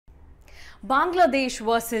Bangladesh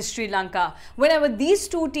versus Sri Lanka. Whenever these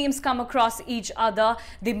two teams come across each other,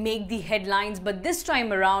 they make the headlines, but this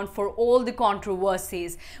time around for all the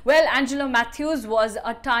controversies. Well, Angelo Mathews was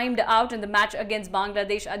timed out in the match against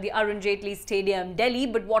Bangladesh at the Arun Jaitley Stadium, Delhi,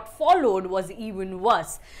 but what followed was even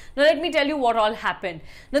worse. Now, let me tell you what all happened.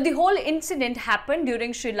 Now, the whole incident happened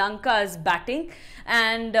during Sri Lanka's batting,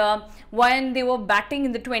 and when they were batting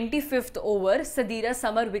in the 25th over, Sadira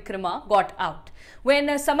Samar Wickrama got out.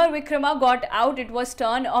 When Samar Wickrama got out, it was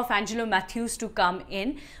turn of Angelo Mathews to come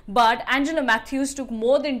in, but Angelo Mathews took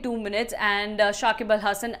more than 2 minutes, and Shakib Al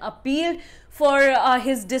Hasan appealed for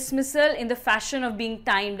his dismissal in the fashion of being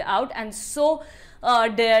timed out, and so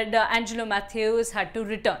Angelo Mathews had to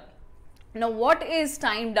return. Now, what is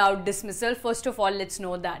timed out dismissal? First of all, let's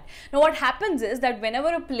know that. Now, what happens is that whenever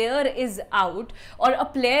a player is out or a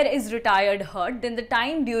player is retired hurt, then the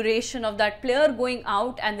time duration of that player going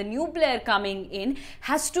out and the new player coming in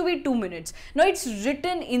has to be 2 minutes. Now, it's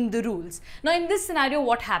written in the rules. Now, in this scenario,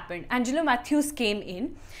 what happened? Angelo Mathews came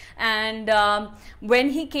in, and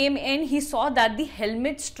when he came in, he saw that the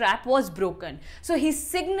helmet strap was broken. So, he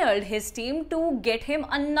signaled his team to get him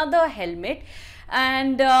another helmet.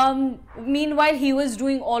 And meanwhile, he was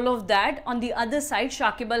doing all of that. On the other side,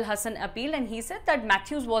 Shakib Al Hasan appealed, and he said that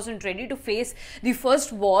Mathews wasn't ready to face the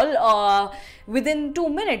first ball within 2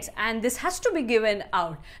 minutes, and this has to be given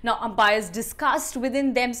out. Now, umpires discussed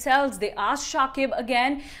within themselves. They asked Shakib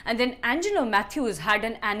again, and then Angelo Mathews had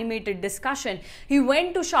an animated discussion. He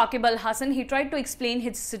went to Shakib Al Hasan. He tried to explain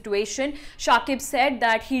his situation. Shakib said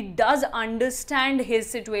that he does understand his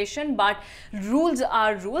situation, but rules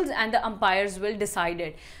are rules, and the umpires will decide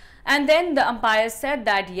it. And then the umpire said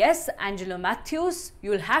that yes, Angelo Mathews,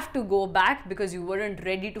 you'll have to go back because you weren't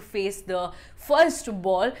ready to face the first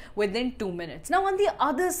ball within 2 minutes. Now, on the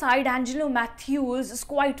other side, Angelo Mathews is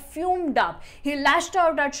quite fumed up. He lashed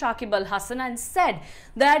out at Shakib Al Hasan and said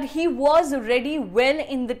that he was ready well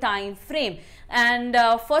in the time frame. And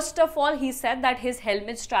first of all, he said that his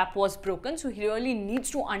helmet strap was broken, so he really needs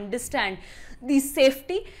to understand the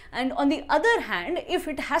safety. And on the other hand, if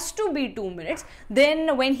it has to be 2 minutes,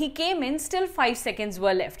 then when he came in, still 5 seconds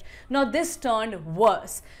were left. Now, this turned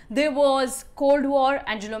worse. There was Cold War.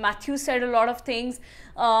 Angelo Mathews said a lot of things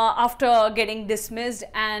after getting dismissed,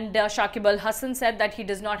 and Shakib Al Hasan said that he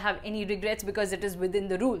does not have any regrets because it is within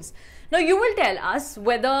the rules. Now, you will tell us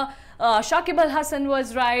whether Shakib Al Hasan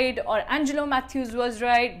was right or Angelo Mathews was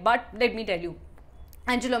right, but let me tell you,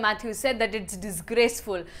 Angelo Mathews said that it's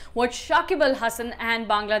disgraceful. What Shakib Al Hasan and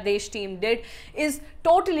Bangladesh team did is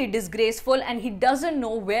totally disgraceful, and he doesn't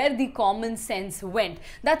know where the common sense went.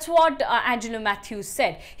 That's what Angelo Mathews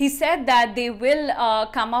said. He said that they will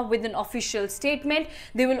come up with an official statement.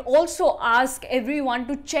 They will also ask everyone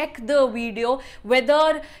to check the video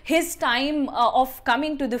whether his time of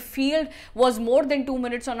coming to the field was more than 2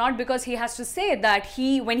 minutes or not, because he has to say that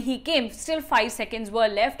when he came, still 5 seconds were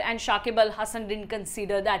left, and Shakib Al Hasan didn't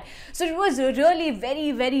consider that. So it was really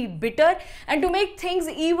very, very bitter. And to make things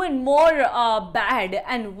even more bad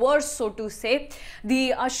and worse, so to say,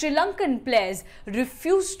 the Sri Lankan players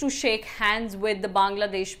refused to shake hands with the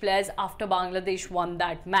Bangladesh players after Bangladesh won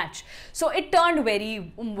that match. So it turned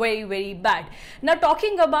very, very, very bad. Now,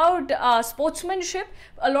 talking about sportsmanship,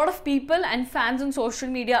 a lot of people and fans on social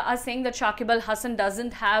media are saying that Shakib Al Hasan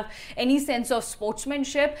doesn't have any sense of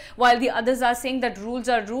sportsmanship, while the others are saying that rules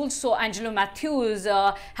are rules, so Angelo Mathews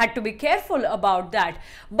had to be careful about that.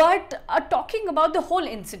 But talking about the whole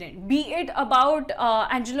incident, be it about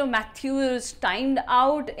Angelo Mathews timed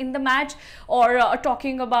out in the match, or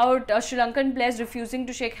talking about Sri Lankan players refusing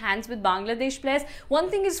to shake hands with Bangladesh players, one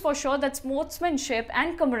thing is for sure, that sportsmanship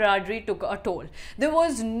and camaraderie took a toll. There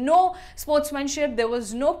was no sportsmanship, there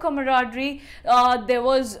was no camaraderie, there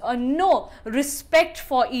was no respect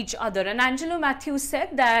for each other. And Angelo Mathews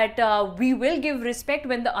said that we will give respect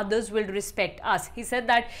when the others will respect us. He said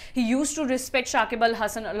that he used to respect Shakib Al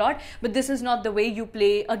Hasan a lot, but this is not the way you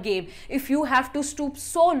play a game. If you have to stoop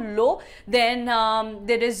so low, then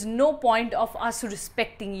there is no point of us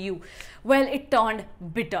respecting you. Well, it turned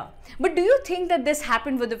bitter. But do you think that this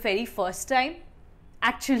happened for the very first time?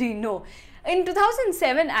 Actually, no. In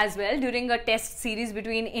 2007 as well, during a test series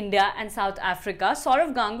between India and South Africa,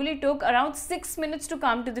 Sourav Ganguly took around 6 minutes to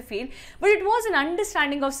come to the field, but it was an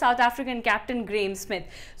understanding of South African captain Graeme Smith.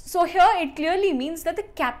 So here it clearly means that the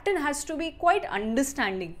captain has to be quite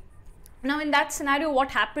understanding. Now in that scenario,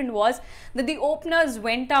 what happened was that the openers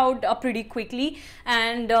went out pretty quickly,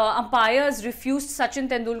 and umpires refused Sachin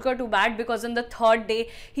Tendulkar to bat because on the third day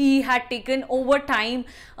he had taken overtime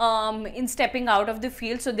in stepping out of the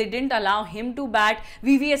field, so they didn't allow him to bat.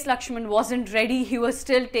 VVS Lakshman wasn't ready, he was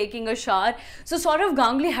still taking a shower, so Sourav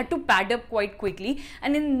Ganguly had to pad up quite quickly,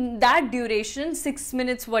 and in that duration 6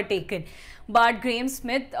 minutes were taken. But Graham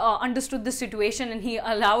Smith understood the situation and he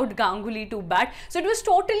allowed Ganguly to bat. So it was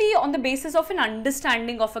totally on the basis of an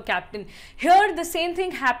understanding of a captain. Here the same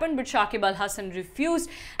thing happened, but Shakib Al Hasan refused,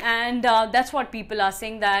 and that's what people are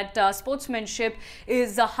saying, that sportsmanship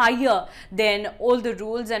is higher than all the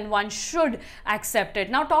rules and one should accept it.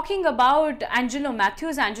 Now talking about Angelo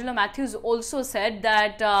Mathews also said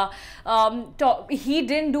that he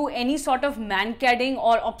didn't do any sort of man-cadding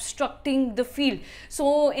or obstructing the field.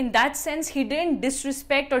 So in that sense, he didn't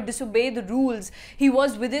disrespect or disobey the rules. He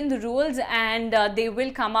was within the rules, and they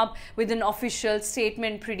will come up with an official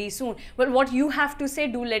statement pretty soon. Well, what you have to say,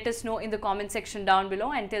 do let us know in the comment section down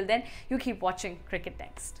below. Until then, you keep watching Cricket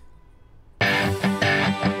Next.